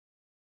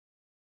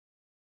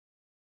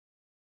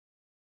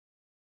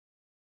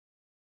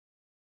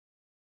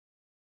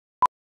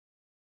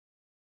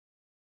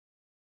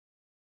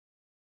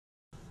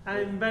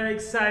I'm very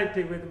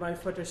excited with my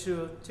photo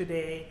shoot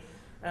today.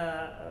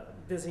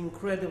 This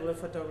incredible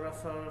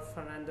photographer,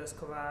 Fernando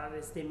Escobar,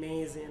 is the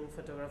amazing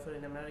photographer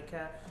in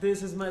America.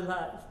 This is my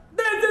life.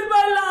 This is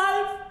my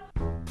life!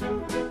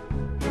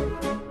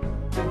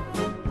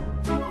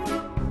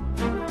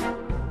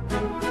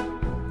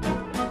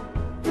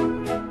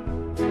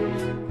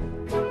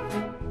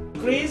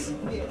 Chris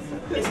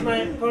is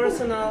my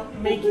personal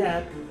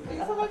makeup.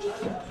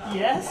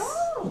 Yes.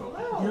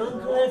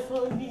 Don't cry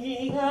for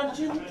me,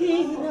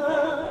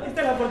 Argentina.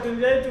 Esta es la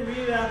oportunidad de tu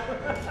vida.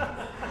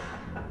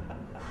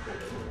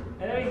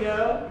 There we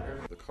go.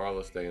 The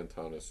Carlos de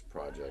Antonis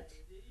project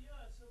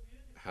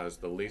has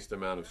the least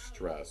amount of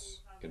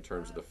stress in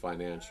terms of the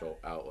financial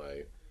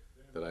outlay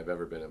that I've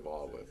ever been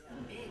involved with.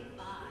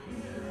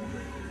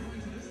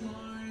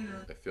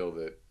 I feel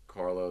that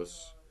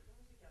Carlos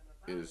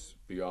is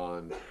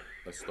beyond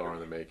a star in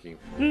the making.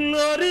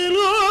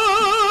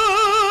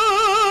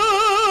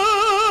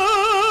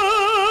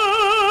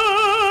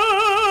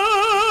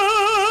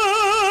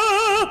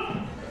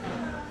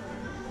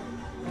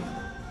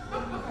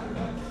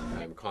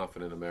 I'm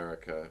confident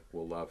America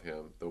will love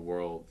him. The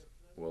world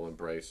will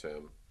embrace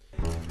him.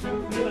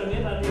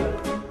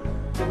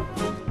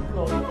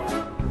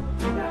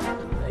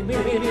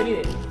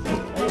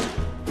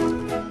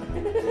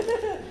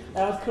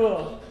 That was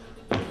cool.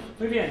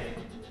 Muy bien.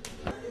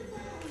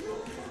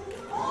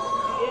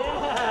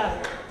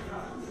 Yeah.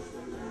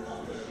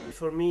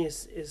 For me,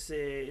 it's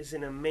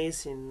an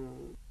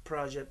amazing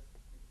project.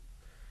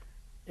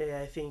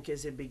 I think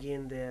it's a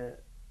begin the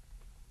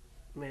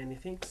many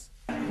things.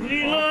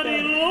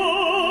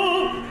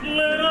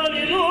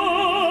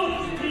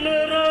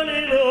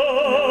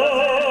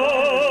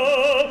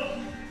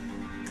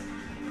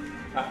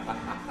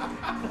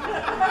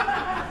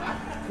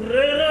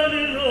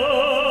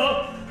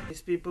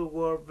 These people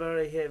work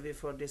very heavy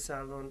for this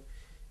album,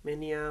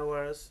 many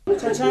hours.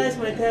 Chacha is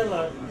my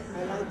tailor.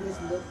 I like this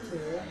look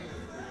too.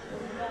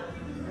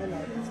 I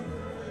like this look.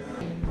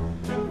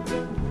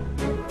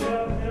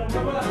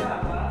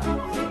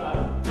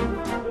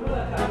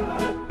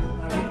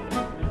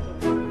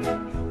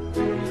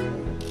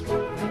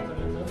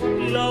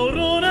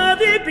 L'aurora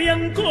di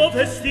bianco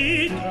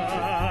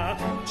vestita,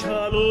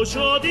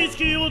 cialocio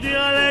dischiude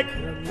alle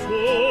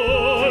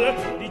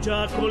canzoni, di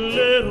già con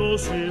le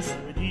rose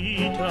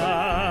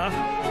sedita,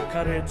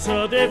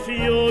 carezza de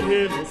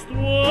fiori lo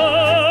stuole,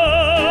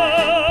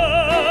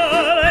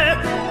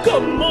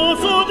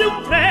 commoso di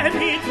un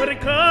fremito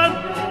ricamo,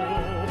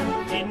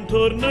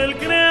 intorno il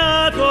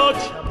creato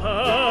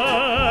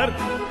ciapar,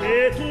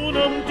 e tu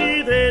non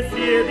ti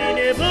desiedi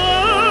ne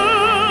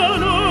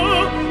vano,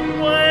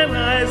 when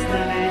I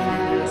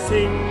stand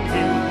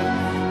singing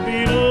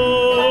below.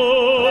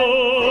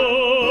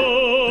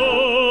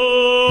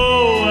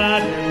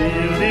 What a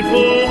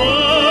beautiful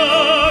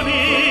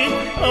morning,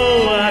 oh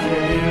what a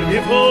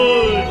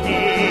beautiful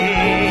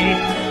day.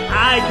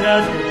 I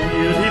got a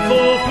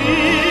beautiful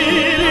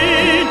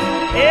feeling,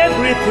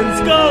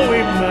 everything's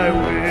going my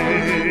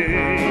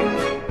way.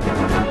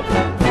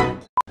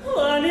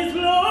 One is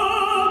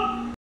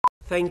love.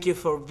 Thank you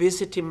for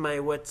visiting my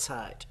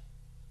website.